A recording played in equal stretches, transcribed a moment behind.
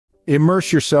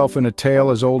Immerse yourself in a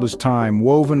tale as old as time,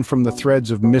 woven from the threads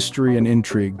of mystery and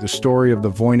intrigue, the story of the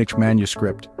Voynich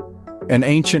Manuscript. An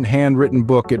ancient handwritten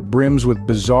book, it brims with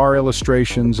bizarre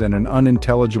illustrations and an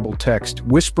unintelligible text,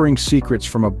 whispering secrets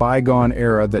from a bygone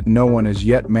era that no one has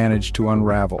yet managed to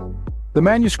unravel. The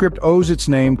manuscript owes its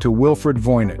name to Wilfred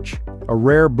Voynich, a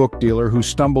rare book dealer who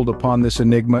stumbled upon this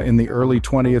enigma in the early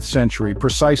 20th century,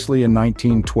 precisely in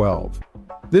 1912.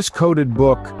 This coded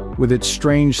book, with its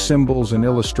strange symbols and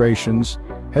illustrations,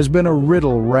 has been a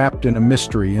riddle wrapped in a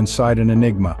mystery inside an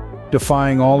enigma,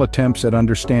 defying all attempts at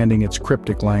understanding its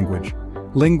cryptic language.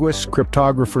 Linguists,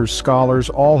 cryptographers, scholars,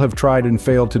 all have tried and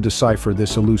failed to decipher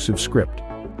this elusive script.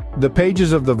 The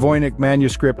pages of the Voynich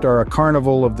Manuscript are a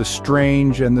carnival of the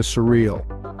strange and the surreal.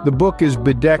 The book is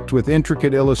bedecked with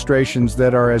intricate illustrations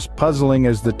that are as puzzling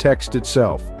as the text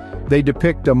itself. They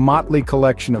depict a motley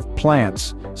collection of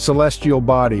plants, celestial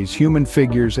bodies, human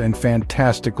figures, and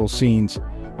fantastical scenes.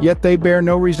 Yet they bear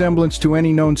no resemblance to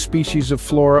any known species of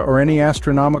flora or any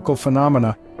astronomical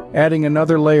phenomena, adding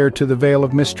another layer to the veil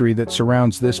of mystery that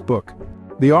surrounds this book.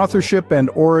 The authorship and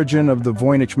origin of the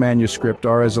Voynich Manuscript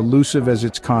are as elusive as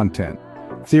its content.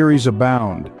 Theories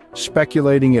abound,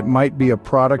 speculating it might be a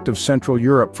product of Central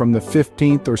Europe from the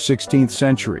 15th or 16th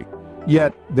century.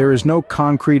 Yet, there is no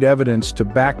concrete evidence to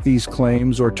back these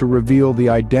claims or to reveal the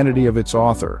identity of its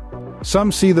author.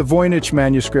 Some see the Voynich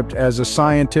Manuscript as a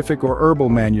scientific or herbal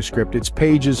manuscript, its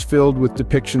pages filled with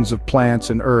depictions of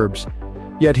plants and herbs.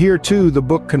 Yet here too, the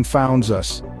book confounds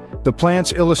us. The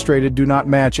plants illustrated do not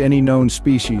match any known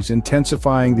species,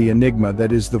 intensifying the enigma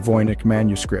that is the Voynich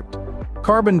Manuscript.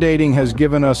 Carbon dating has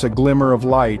given us a glimmer of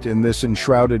light in this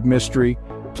enshrouded mystery,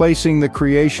 placing the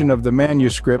creation of the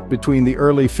manuscript between the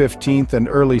early 15th and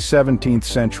early 17th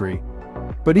century.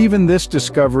 But even this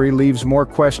discovery leaves more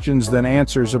questions than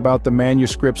answers about the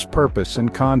manuscript's purpose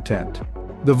and content.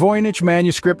 The Voynich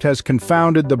Manuscript has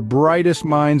confounded the brightest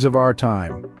minds of our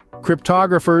time.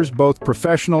 Cryptographers, both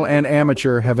professional and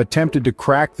amateur, have attempted to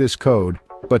crack this code,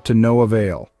 but to no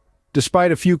avail.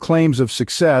 Despite a few claims of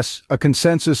success, a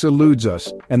consensus eludes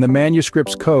us, and the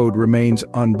manuscript's code remains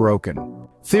unbroken.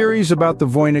 Theories about the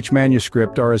Voynich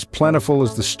Manuscript are as plentiful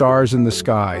as the stars in the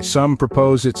sky. Some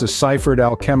propose it's a ciphered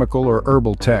alchemical or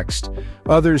herbal text.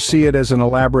 Others see it as an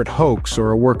elaborate hoax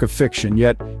or a work of fiction.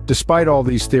 Yet, despite all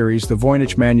these theories, the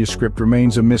Voynich Manuscript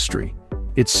remains a mystery,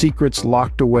 its secrets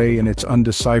locked away in its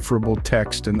undecipherable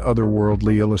text and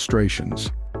otherworldly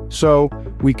illustrations. So,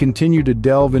 we continue to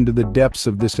delve into the depths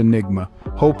of this enigma,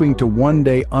 hoping to one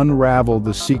day unravel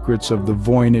the secrets of the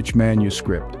Voynich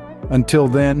Manuscript. Until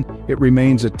then, it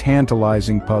remains a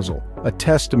tantalizing puzzle, a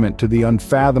testament to the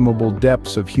unfathomable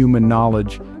depths of human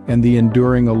knowledge and the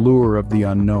enduring allure of the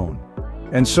unknown.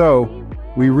 And so,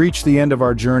 we reach the end of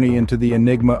our journey into the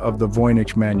enigma of the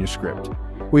Voynich Manuscript.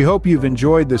 We hope you've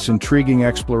enjoyed this intriguing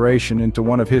exploration into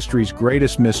one of history's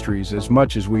greatest mysteries as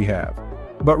much as we have.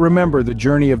 But remember, the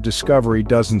journey of discovery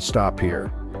doesn't stop here.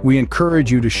 We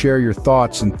encourage you to share your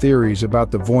thoughts and theories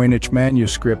about the Voynich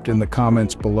Manuscript in the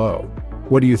comments below.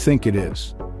 What do you think it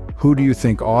is? Who do you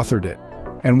think authored it?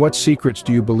 And what secrets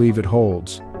do you believe it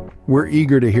holds? We're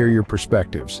eager to hear your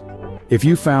perspectives. If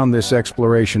you found this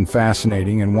exploration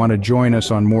fascinating and want to join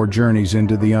us on more journeys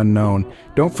into the unknown,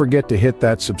 don't forget to hit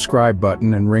that subscribe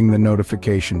button and ring the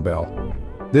notification bell.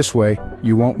 This way,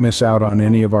 you won't miss out on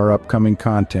any of our upcoming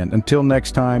content. Until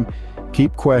next time,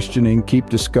 keep questioning, keep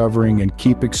discovering, and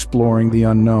keep exploring the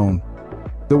unknown.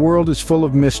 The world is full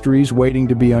of mysteries waiting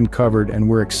to be uncovered, and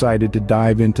we're excited to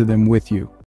dive into them with you.